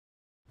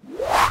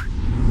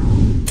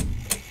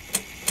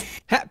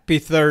Happy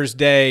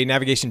Thursday,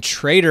 Navigation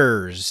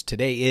Traders.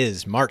 Today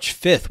is March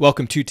 5th.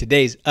 Welcome to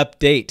today's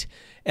update.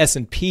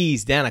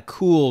 S&P's down a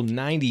cool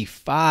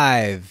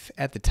 95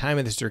 at the time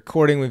of this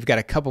recording. We've got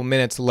a couple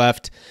minutes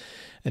left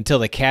until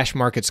the cash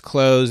markets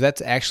close.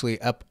 That's actually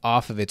up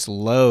off of its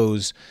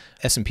lows.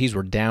 S&P's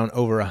were down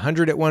over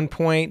 100 at one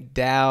point.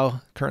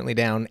 Dow currently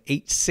down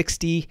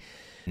 860.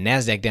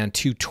 NASDAQ down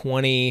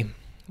 220.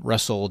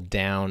 Russell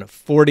down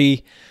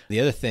 40. The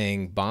other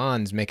thing,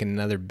 bonds making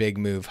another big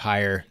move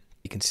higher.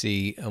 You can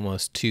see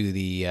almost to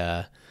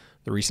the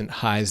recent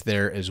highs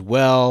there as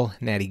well.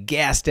 Natty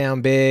gas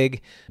down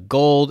big.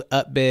 Gold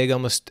up big,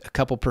 almost a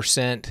couple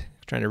percent,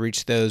 trying to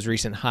reach those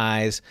recent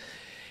highs.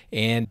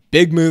 And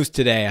big moves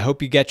today. I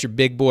hope you got your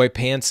big boy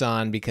pants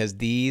on because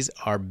these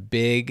are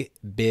big,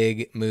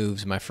 big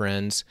moves, my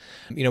friends.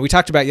 You know, we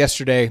talked about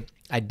yesterday,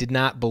 I did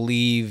not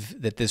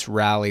believe that this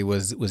rally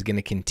was going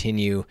to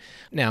continue.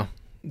 Now,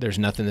 there's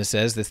nothing that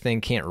says this thing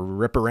can't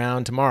rip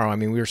around tomorrow. I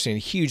mean, we were seeing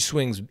huge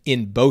swings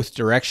in both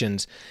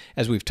directions,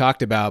 as we've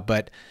talked about.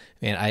 But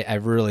man, I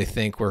really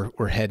think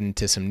we're heading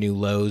to some new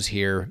lows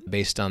here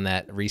based on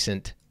that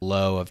recent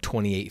low of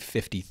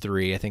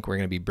 28.53. I think we're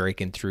going to be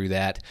breaking through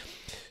that.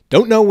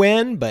 Don't know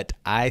when, but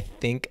I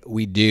think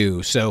we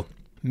do. So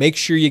make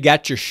sure you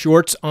got your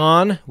shorts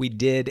on. We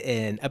did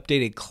an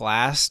updated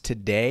class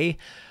today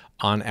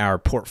on our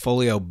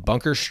portfolio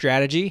bunker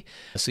strategy.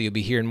 So you'll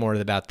be hearing more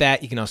about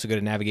that. You can also go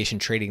to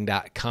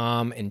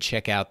NavigationTrading.com and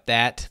check out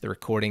that. The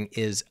recording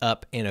is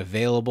up and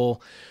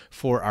available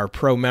for our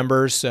pro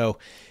members. So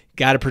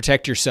got to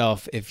protect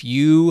yourself. If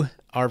you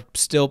are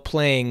still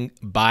playing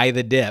buy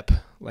the dip,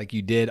 like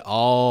you did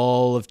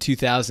all of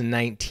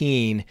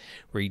 2019,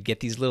 where you get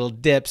these little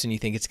dips and you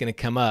think it's going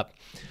to come up,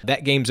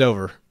 that game's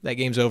over. That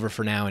game's over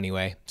for now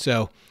anyway.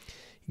 So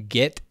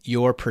get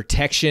your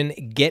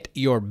protection, get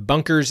your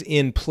bunkers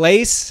in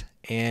place,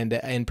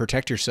 and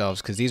protect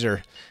yourselves because these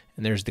are,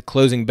 and there's the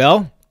closing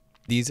bell.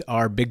 These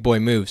are big boy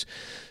moves.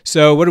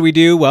 So what do we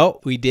do? Well,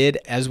 we did,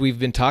 as we've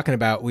been talking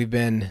about, we've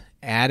been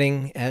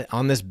adding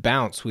on this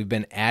bounce. We've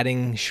been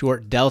adding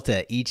short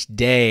delta each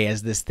day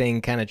as this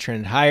thing kind of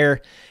trended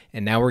higher,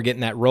 and now we're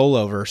getting that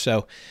rollover.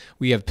 So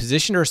we have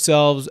positioned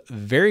ourselves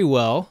very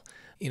well.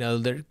 You know,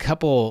 there are a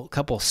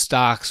couple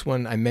stocks.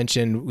 One I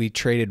mentioned, we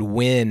traded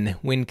Wynn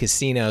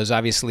Casinos.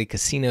 Obviously,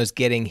 casinos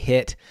getting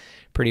hit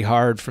pretty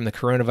hard from the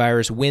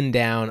coronavirus. Wynn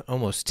down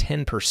almost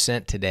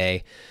 10%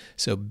 today.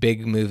 So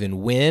big move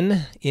in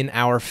Wynn in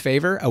our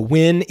favor. A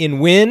win in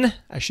Wynn,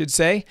 I should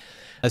say.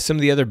 Some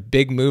of the other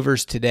big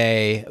movers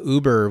today,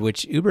 Uber,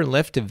 which Uber and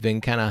Lyft have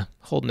been kind of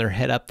holding their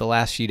head up the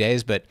last few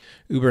days, but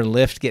Uber and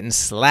Lyft getting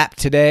slapped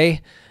today.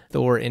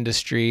 Thor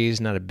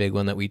Industries, not a big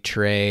one that we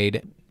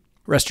trade.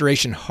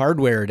 Restoration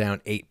Hardware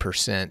down 8%.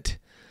 Let's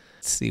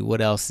see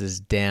what else is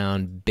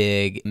down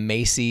big.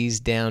 Macy's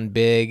down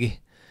big.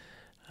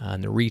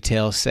 The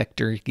retail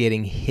sector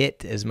getting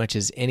hit as much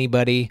as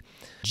anybody.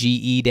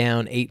 GE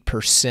down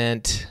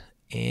 8%.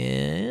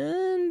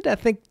 And I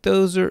think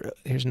those are,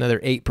 here's another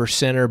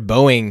 8%er.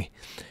 Boeing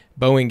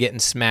getting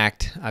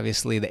smacked.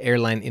 Obviously, the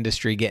airline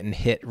industry getting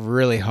hit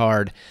really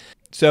hard.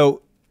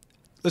 So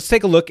let's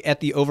take a look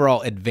at the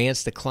overall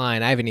advanced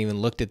decline. I haven't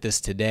even looked at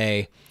this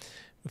today.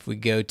 If we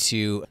go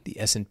to the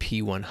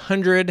S&P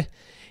 100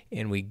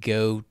 and we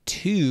go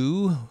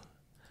to,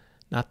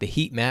 not the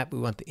heat map, we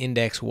want the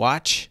index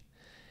watch,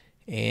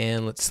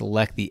 and let's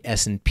select the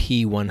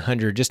S&P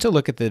 100 just to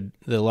look at the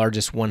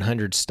largest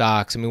 100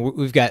 stocks. I mean,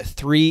 we've got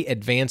 3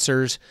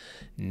 advancers.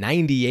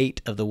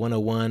 98 of the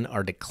 101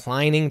 are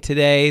declining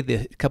today.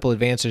 The couple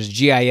advancers,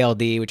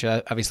 GILD, which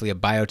is obviously a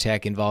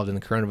biotech involved in the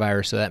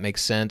coronavirus, so that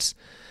makes sense.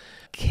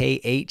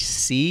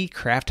 KHC,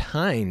 Kraft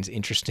Heinz,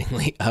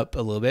 interestingly up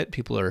a little bit.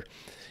 People are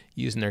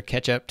using their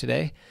ketchup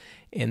today.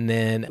 And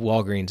then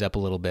Walgreens up a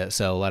little bit.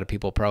 So a lot of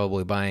people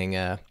probably buying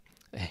a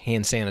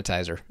hand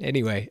sanitizer.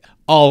 Anyway,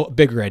 all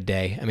big red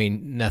day. I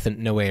mean,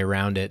 nothing, no way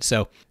around it.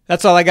 So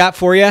that's all I got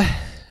for you.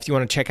 If you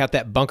want to check out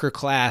that bunker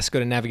class, go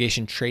to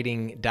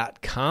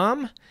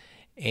NavigationTrading.com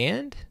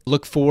and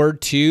look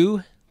forward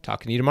to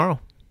talking to you tomorrow.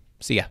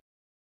 See ya.